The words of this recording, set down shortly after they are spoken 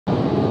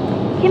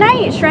Can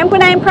I eat shrimp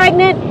when I'm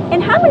pregnant?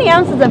 And how many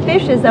ounces of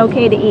fish is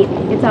okay to eat?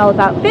 It's all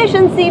about fish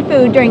and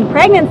seafood during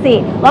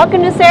pregnancy.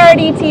 Welcome to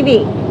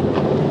SarahRDtv.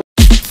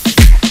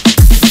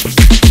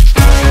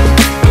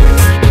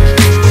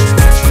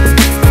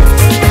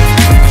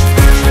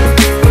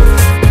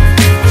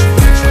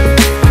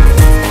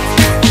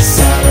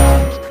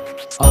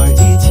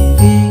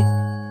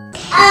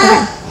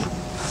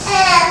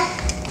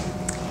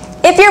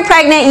 If you're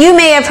pregnant, you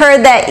may have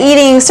heard that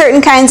eating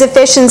certain kinds of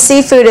fish and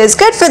seafood is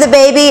good for the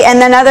baby, and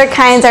then other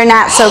kinds are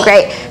not so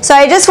great. So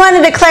I just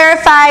wanted to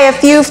clarify a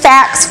few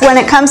facts when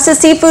it comes to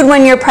seafood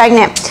when you're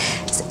pregnant.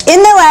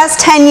 In the last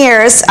 10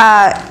 years,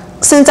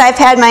 since I've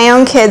had my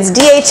own kids,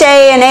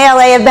 DHA and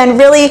ALA have been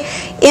really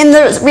in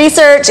the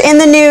research, in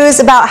the news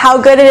about how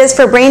good it is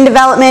for brain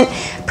development,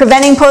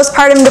 preventing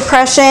postpartum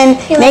depression,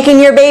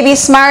 making your baby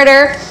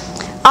smarter.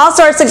 All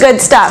sorts of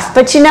good stuff.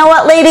 But you know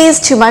what, ladies?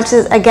 Too much,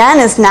 again,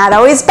 is not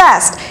always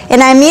best.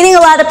 And I'm meeting a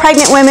lot of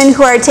pregnant women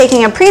who are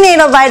taking a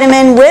prenatal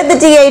vitamin with the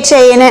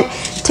DHA in it,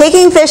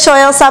 taking fish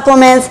oil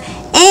supplements,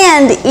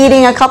 and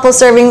eating a couple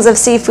servings of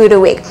seafood a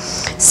week.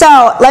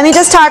 So let me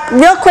just talk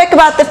real quick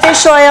about the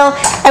fish oil.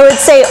 I would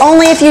say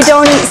only if you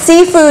don't eat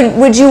seafood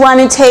would you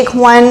want to take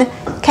 1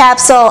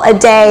 capsule a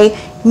day.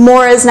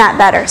 More is not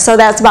better. So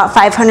that's about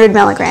 500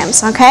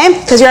 milligrams, okay?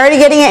 Because you're already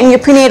getting it in your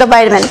prenatal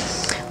vitamin.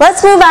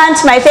 Let's move on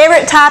to my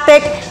favorite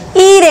topic,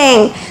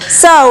 eating.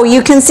 So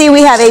you can see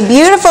we have a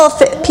beautiful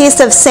piece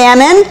of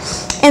salmon.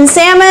 And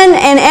salmon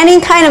and any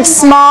kind of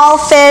small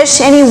fish,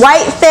 any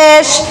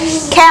whitefish,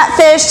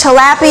 catfish,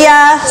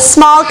 tilapia,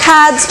 small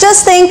cods,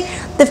 just think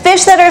the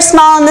fish that are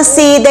small in the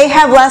sea, they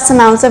have less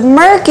amounts of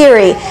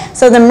mercury.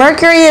 So the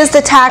mercury is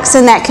the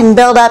toxin that can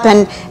build up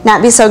and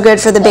not be so good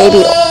for the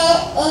baby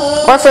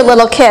or for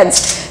little kids.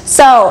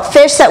 So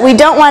fish that we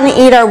don't want to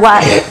eat are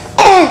what?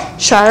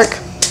 Shark,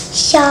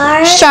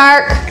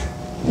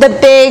 the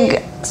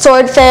big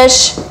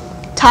swordfish,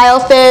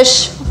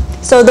 tilefish.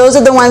 So those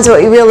are the ones that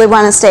we really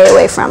want to stay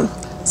away from.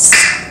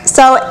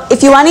 So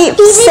if you want to eat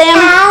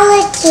salmon,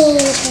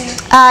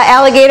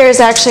 alligator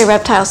is actually a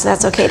reptile, so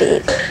that's okay to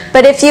eat.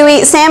 But if you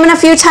eat salmon a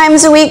few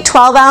times a week,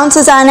 12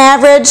 ounces on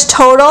average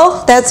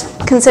total, that's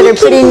considered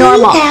pretty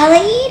normal.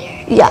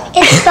 Alligator? Yeah.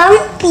 It's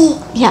bumpy.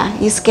 Yeah,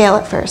 you scale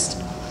it first.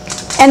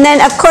 And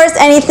then, of course,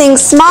 anything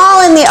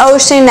small in the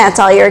ocean, that's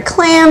all your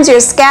clams,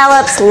 your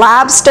scallops,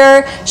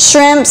 lobster,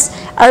 shrimps,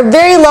 are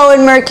very low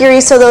in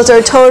mercury, so those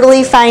are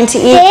totally fine to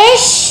eat.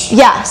 Fish?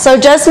 Yeah, so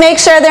just make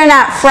sure they're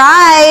not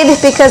fried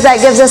because that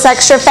gives us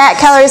extra fat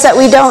calories that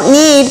we don't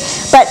need.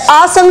 But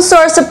awesome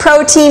source of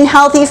protein,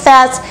 healthy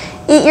fats.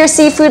 Eat your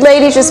seafood,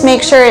 ladies. Just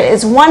make sure it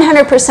is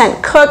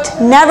 100% cooked,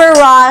 never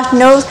raw,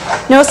 no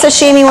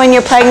sashimi when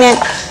you're pregnant,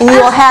 and you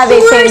will have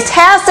a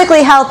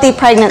fantastically healthy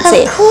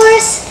pregnancy. Of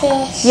course,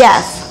 fish.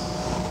 Yes.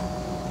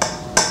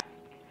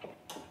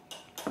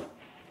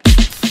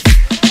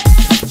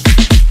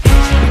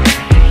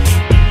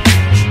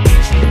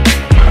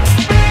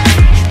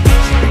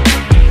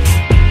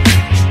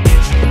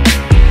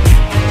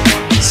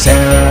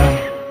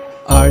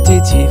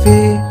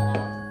 SarahRDtv